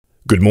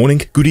Good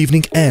morning, good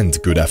evening, and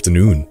good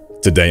afternoon.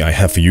 Today I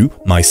have for you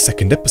my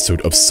second episode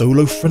of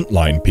solo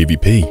Frontline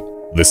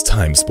PvP, this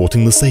time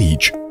sporting the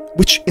Sage,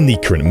 which in the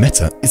current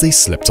meta is a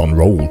slept-on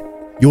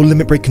role. Your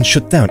limit break can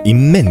shut down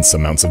immense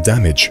amounts of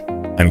damage,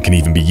 and can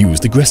even be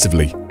used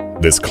aggressively.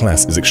 This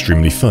class is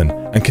extremely fun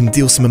and can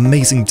deal some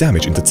amazing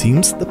damage into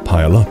teams that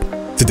pile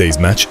up. Today's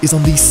match is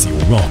on the Seal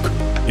Rock,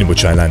 in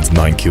which I land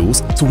 9 kills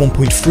to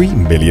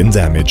 1.3 million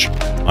damage.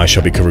 I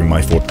shall be covering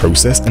my thought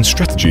process and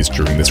strategies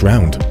during this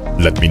round.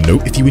 Let me know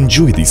if you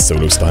enjoy these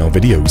solo style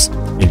videos.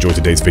 Enjoy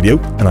today's video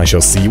and I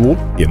shall see you all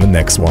in the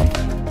next one.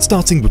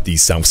 Starting with the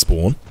south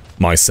spawn,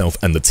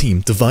 myself and the team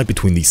divide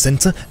between the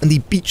center and the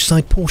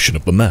beachside portion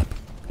of the map.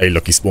 A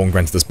lucky spawn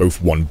granted us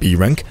both one B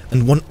rank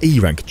and one A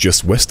rank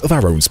just west of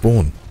our own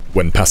spawn.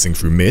 When passing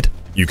through mid,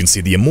 you can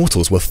see the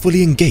Immortals were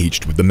fully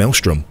engaged with the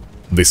Maelstrom.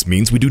 This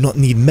means we do not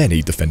need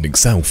many defending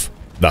south.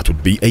 That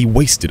would be a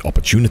wasted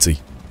opportunity.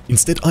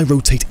 Instead, I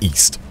rotate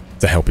east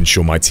to help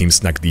ensure my team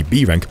snag the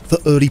B rank for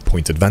early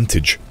point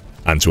advantage,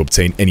 and to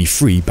obtain any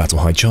free battle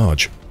high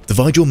charge.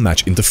 Divide your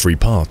match into 3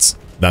 parts.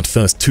 That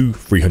first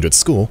 300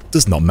 score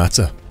does not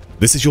matter.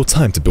 This is your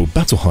time to build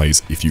battle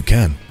highs if you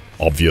can.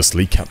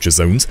 Obviously capture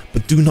zones,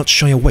 but do not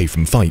shy away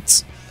from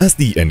fights, as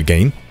the end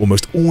game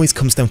almost always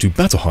comes down to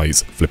battle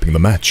highs flipping the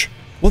match.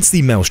 Once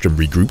the Maelstrom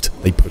regrouped,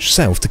 they push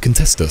south to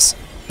contest us,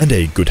 and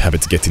a good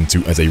habit to get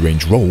into as a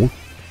range role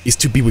is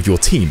to be with your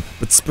team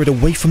but spread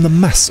away from the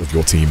mass of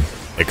your team.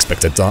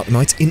 Expect a Dark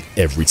Knight in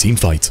every team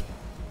fight.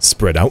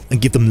 Spread out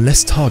and give them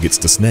less targets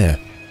to snare.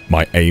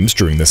 My aims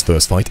during this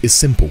first fight is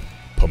simple.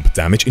 Pump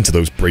damage into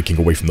those breaking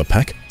away from the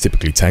pack,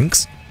 typically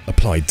tanks.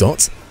 Apply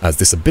dots, as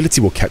this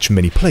ability will catch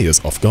many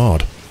players off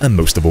guard. And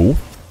most of all,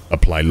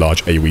 apply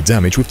large AoE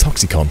damage with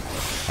Toxicon.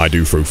 I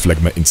do throw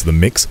Phlegma into the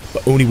mix,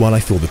 but only while I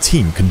feel the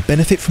team can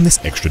benefit from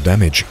this extra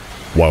damage,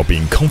 while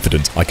being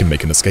confident I can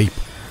make an escape.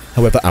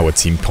 However, our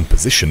team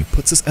composition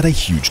puts us at a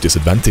huge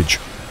disadvantage.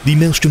 The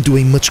Maelstrom do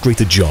a much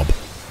greater job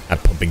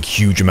at pumping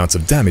huge amounts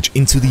of damage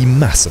into the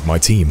mass of my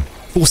team,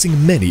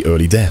 forcing many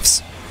early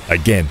deaths.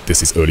 Again,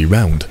 this is early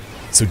round,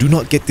 so do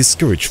not get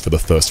discouraged for the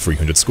first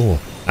 300 score,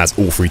 as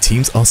all 3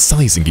 teams are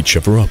sizing each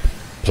other up.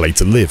 Play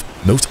to live.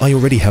 Note I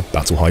already have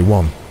Battle High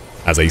 1.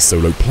 As a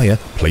solo player,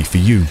 play for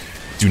you.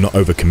 Do not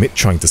overcommit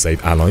trying to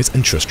save allies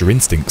and trust your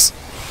instincts.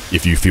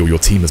 If you feel your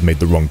team has made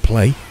the wrong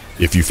play,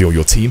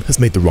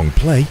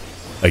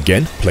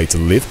 again, play to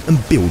live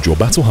and build your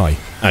battle high.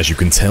 As you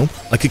can tell,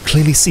 I could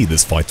clearly see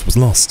this fight was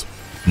lost.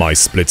 My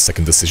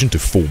split-second decision to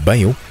full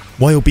bail,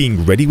 while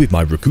being ready with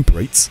my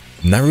recuperates,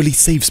 narrowly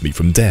saves me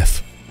from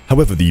death.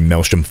 However, the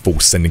Maelstrom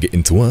force sending it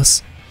into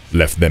us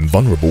left them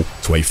vulnerable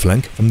to a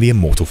flank from the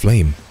Immortal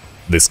Flame.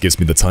 This gives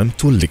me the time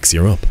to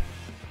elixir up.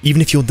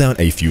 Even if you're down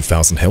a few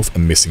thousand health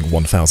and missing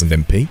 1000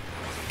 MP,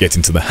 get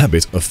into the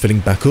habit of filling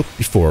back up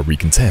before a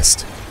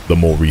recontest. The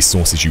more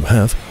resources you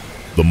have,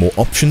 the more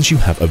options you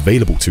have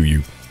available to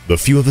you. The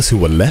few of us who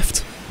were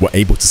left were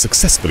able to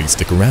successfully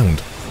stick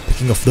around,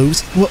 picking off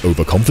those who were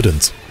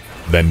overconfident.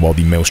 Then while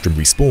the Maelstrom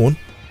respawn,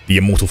 the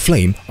Immortal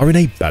Flame are in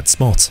a bad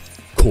spot,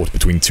 caught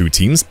between 2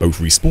 teams both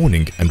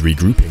respawning and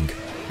regrouping.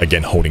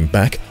 Again holding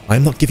back, I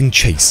am not giving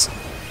chase.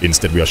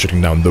 Instead we are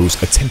shutting down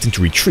those attempting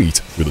to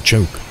retreat with a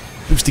choke,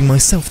 boosting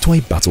myself to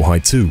a battle high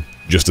 2,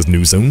 just as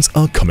new zones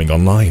are coming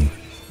online.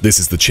 This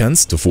is the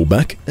chance to fall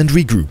back and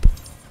regroup,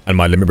 and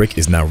my limit break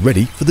is now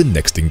ready for the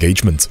next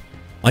engagement.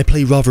 I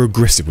play rather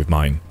aggressive with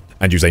mine,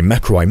 and use a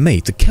macro I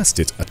made to cast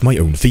it at my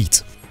own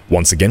feet.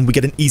 Once again we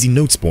get an easy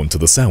node spawn to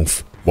the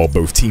south, while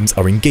both teams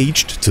are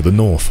engaged to the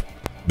north.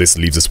 This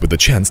leaves us with the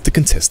chance to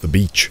contest the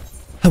beach.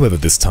 However,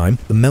 this time,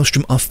 the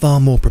Maelstrom are far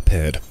more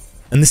prepared,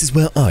 and this is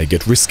where I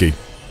get risky.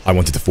 I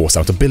wanted to force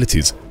out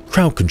abilities,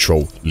 crowd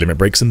control, limit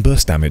breaks and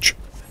burst damage,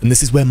 and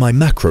this is where my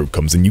macro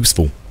comes in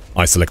useful.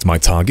 I select my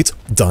target,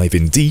 dive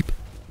in deep,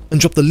 and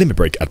drop the limit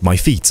break at my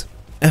feet.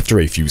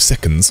 After a few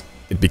seconds,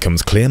 it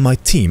becomes clear my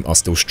team are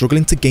still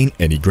struggling to gain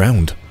any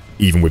ground,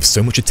 even with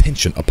so much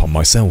attention upon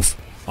myself.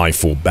 I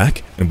fall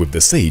back, and with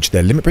the Sage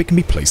their limit break can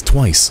be placed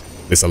twice.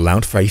 This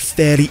allowed for a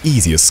fairly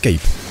easy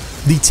escape.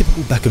 The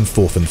typical back and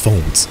forth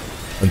unfolds,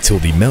 until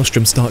the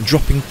Maelstrom start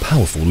dropping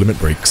powerful limit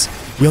breaks.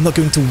 We are not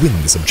going to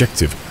win this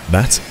objective,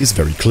 that is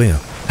very clear.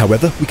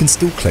 However, we can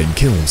still claim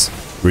kills,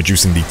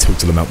 reducing the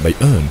total amount they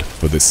earned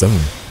for this zone,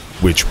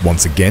 which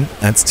once again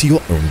adds to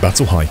your own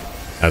battle high.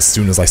 As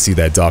soon as I see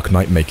their Dark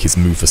Knight make his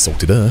move for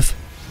Salted Earth,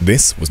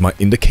 this was my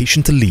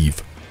indication to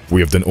leave.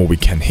 We have done all we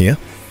can here,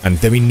 and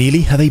very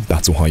nearly have a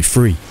battle high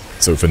 3.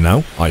 So for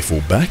now, I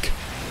fall back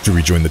to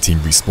rejoin the team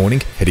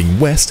respawning, heading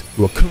west,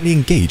 who are currently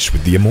engaged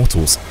with the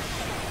Immortals.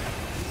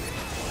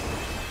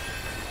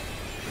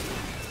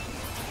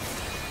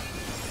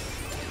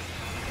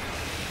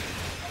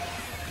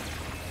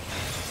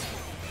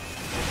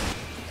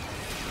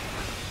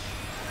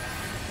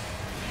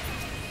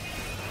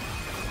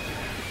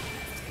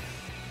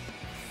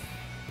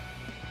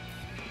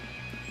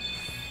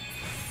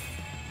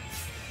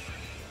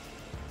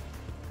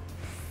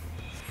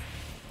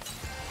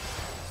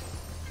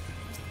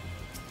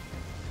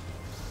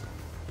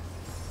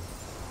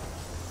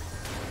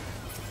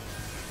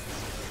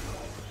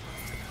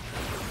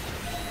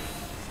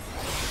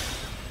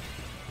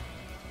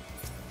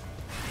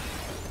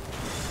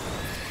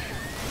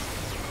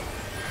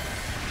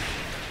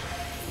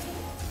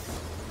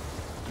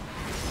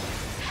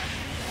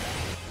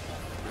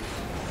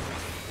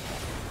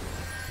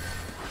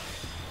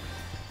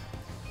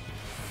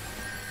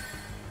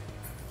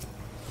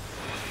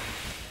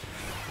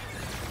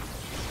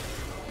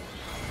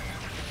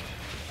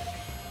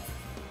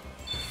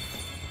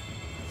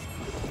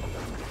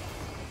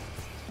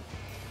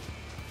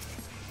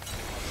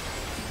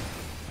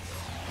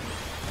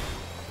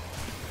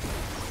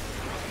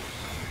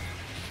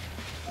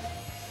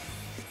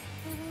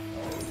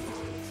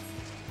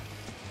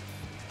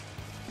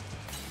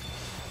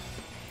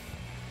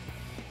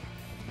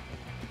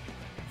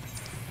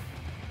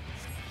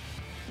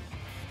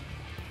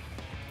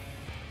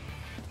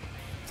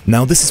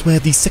 Now this is where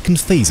the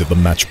second phase of the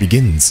match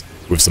begins.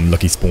 With some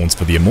lucky spawns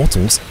for the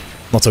Immortals,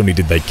 not only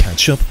did they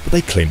catch up, but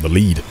they claimed the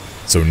lead.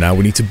 So now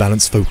we need to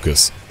balance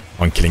focus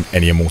on killing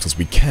any Immortals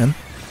we can,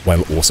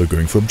 while also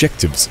going for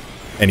objectives.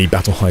 Any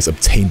battle highs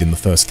obtained in the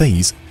first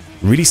phase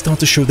really start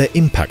to show their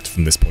impact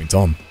from this point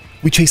on.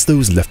 We chase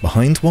those left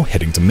behind while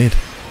heading to mid.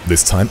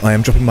 This time I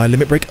am dropping my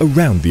limit break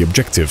around the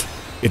objective.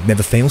 It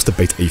never fails to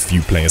bait a few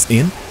players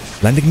in,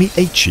 landing me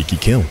a cheeky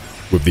kill.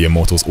 With the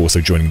Immortals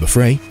also joining the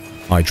fray,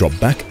 I drop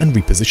back and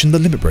reposition the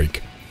limit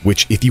break,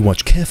 which if you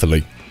watch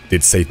carefully,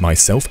 did save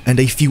myself and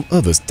a few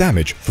others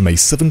damage from a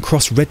Southern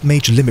Cross Red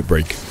Mage limit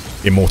break.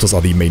 Immortals are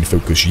the main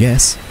focus,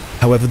 yes,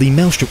 however the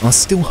Maelstrom are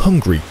still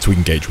hungry to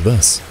engage with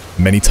us.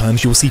 Many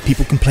times you'll see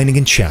people complaining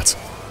in chat,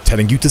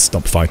 telling you to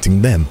stop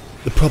fighting them.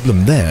 The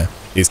problem there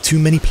is too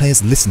many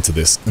players listen to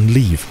this and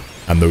leave,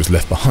 and those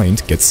left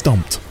behind get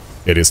stomped.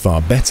 It is far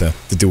better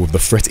to deal with the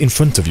threat in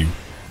front of you.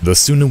 The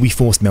sooner we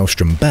force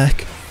Maelstrom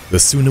back, the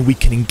sooner we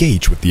can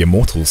engage with the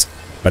Immortals.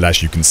 But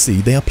as you can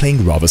see, they are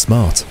playing rather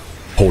smart,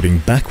 holding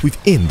back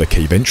within the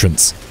cave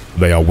entrance.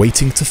 They are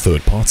waiting to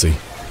third party,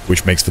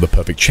 which makes for the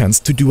perfect chance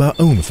to do our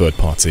own third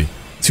party,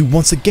 to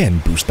once again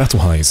boost battle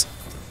highs.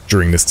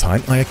 During this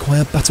time I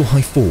acquire battle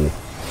high 4,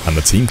 and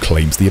the team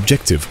claims the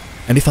objective,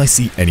 and if I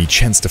see any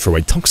chance to throw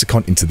a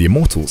Toxicon into the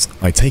Immortals,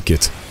 I take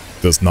it.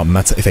 Does not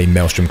matter if a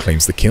Maelstrom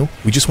claims the kill,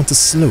 we just want to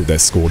slow their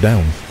score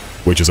down,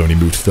 which has only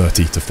moved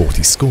 30 to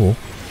 40 score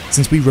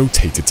since we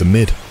rotated to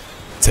mid.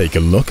 Take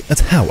a look at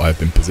how I have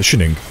been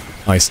positioning.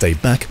 I stay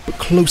back but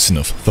close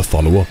enough for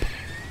follow-up,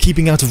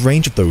 keeping out of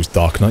range of those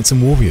Dark Knights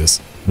and Warriors,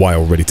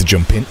 while ready to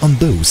jump in on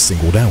those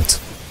singled out.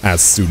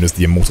 As soon as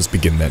the Immortals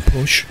begin their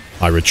push,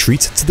 I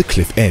retreat to the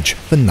cliff edge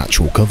for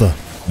natural cover.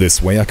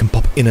 This way I can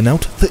pop in and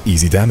out for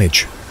easy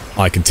damage.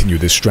 I continue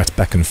this strat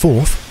back and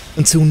forth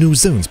until new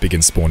zones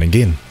begin spawning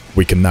in.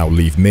 We can now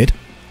leave mid,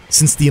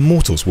 since the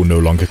Immortals will no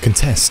longer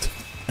contest,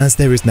 as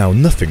there is now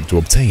nothing to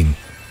obtain.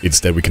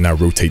 Instead we can now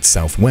rotate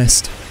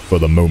southwest for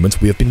the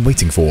moment we have been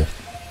waiting for,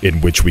 in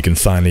which we can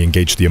finally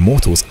engage the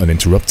Immortals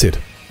uninterrupted.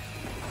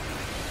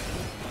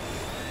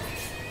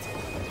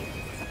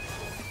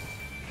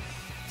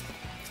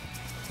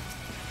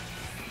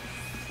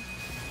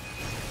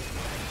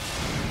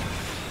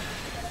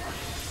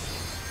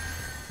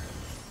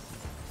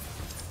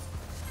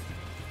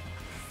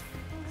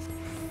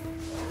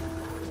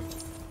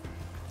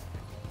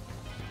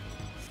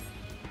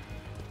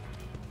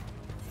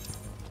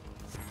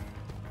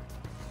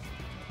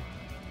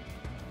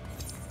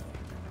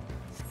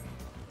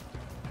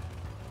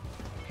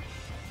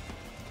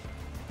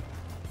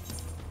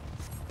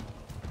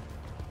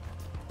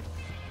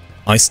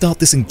 I start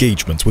this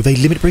engagement with a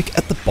limit break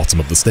at the bottom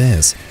of the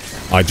stairs.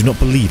 I do not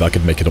believe I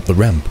could make it up the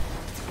ramp,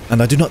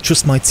 and I do not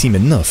trust my team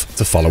enough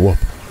to follow up,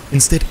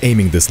 instead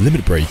aiming this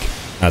limit break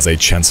as a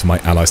chance for my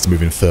allies to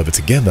move in further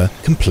together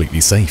completely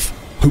safe,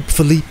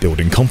 hopefully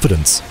building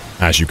confidence.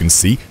 As you can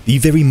see, the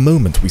very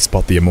moment we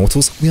spot the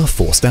Immortals, we are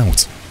forced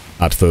out.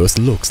 At first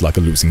looks like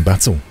a losing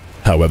battle,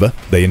 however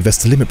they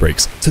invest limit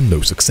breaks to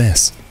no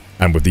success,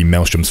 and with the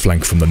Maelstrom's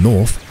flank from the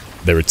north,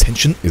 their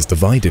attention is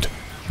divided.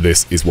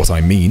 This is what I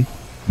mean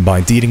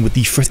by dealing with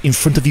the threat in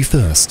front of you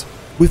first.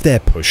 With their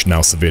push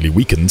now severely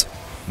weakened,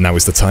 now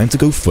is the time to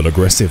go full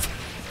aggressive,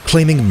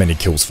 claiming many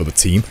kills for the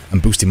team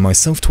and boosting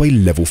myself to a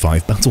level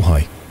 5 battle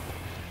high.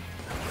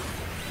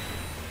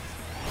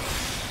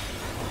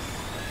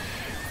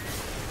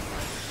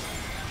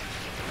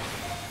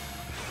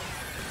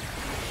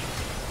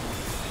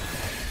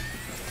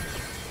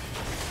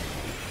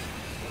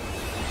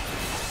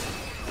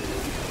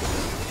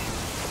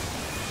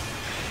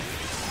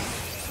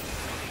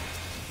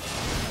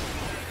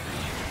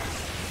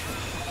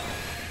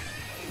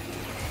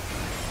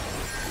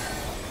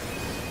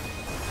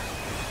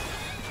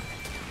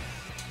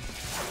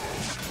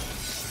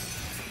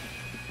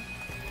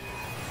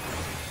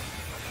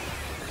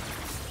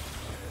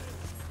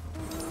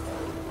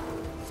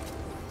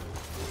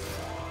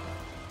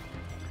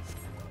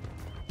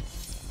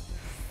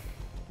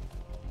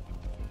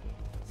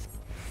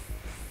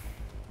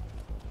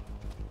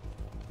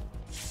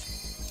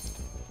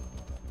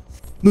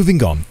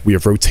 Moving on, we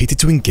have rotated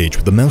to engage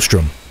with the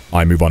Maelstrom.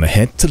 I move on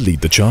ahead to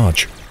lead the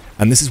charge,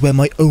 and this is where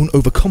my own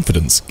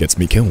overconfidence gets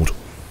me killed,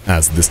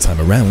 as this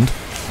time around,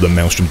 the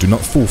Maelstrom do not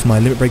fall for my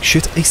limit break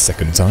shit a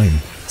second time.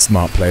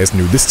 Smart players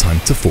knew this time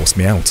to force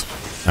me out,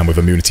 and with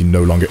immunity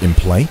no longer in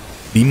play,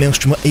 the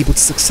Maelstrom were able to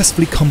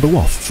successfully combo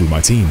off through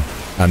my team,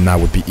 and now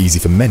would be easy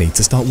for many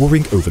to start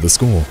worrying over the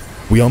score.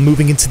 We are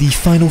moving into the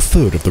final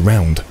third of the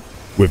round,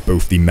 with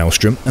both the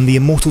Maelstrom and the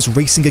Immortals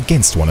racing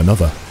against one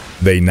another.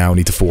 They now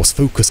need to force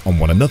focus on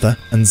one another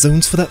and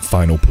zones for that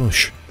final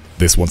push.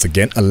 This once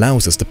again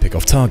allows us to pick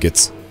off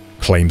targets,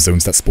 claim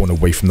zones that spawn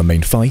away from the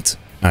main fight,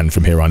 and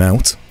from here on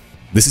out,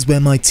 this is where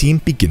my team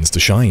begins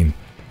to shine.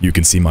 You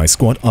can see my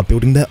squad are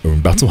building their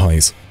own battle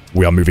highs.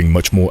 We are moving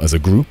much more as a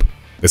group.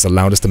 This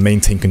allowed us to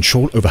maintain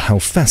control over how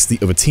fast the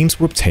other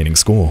teams were obtaining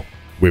score.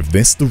 With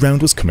this, the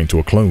round was coming to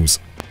a close,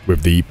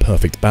 with the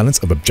perfect balance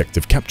of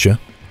objective capture,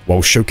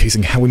 while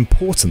showcasing how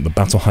important the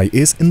battle high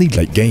is in the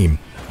late game.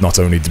 Not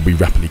only did we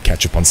rapidly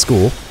catch up on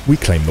score, we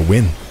claimed the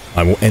win.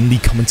 I will end the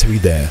commentary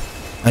there,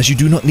 as you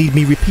do not need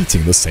me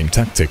repeating the same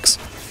tactics.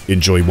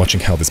 Enjoy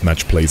watching how this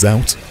match plays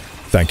out.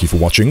 Thank you for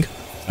watching,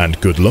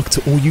 and good luck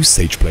to all you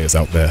Sage players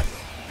out there.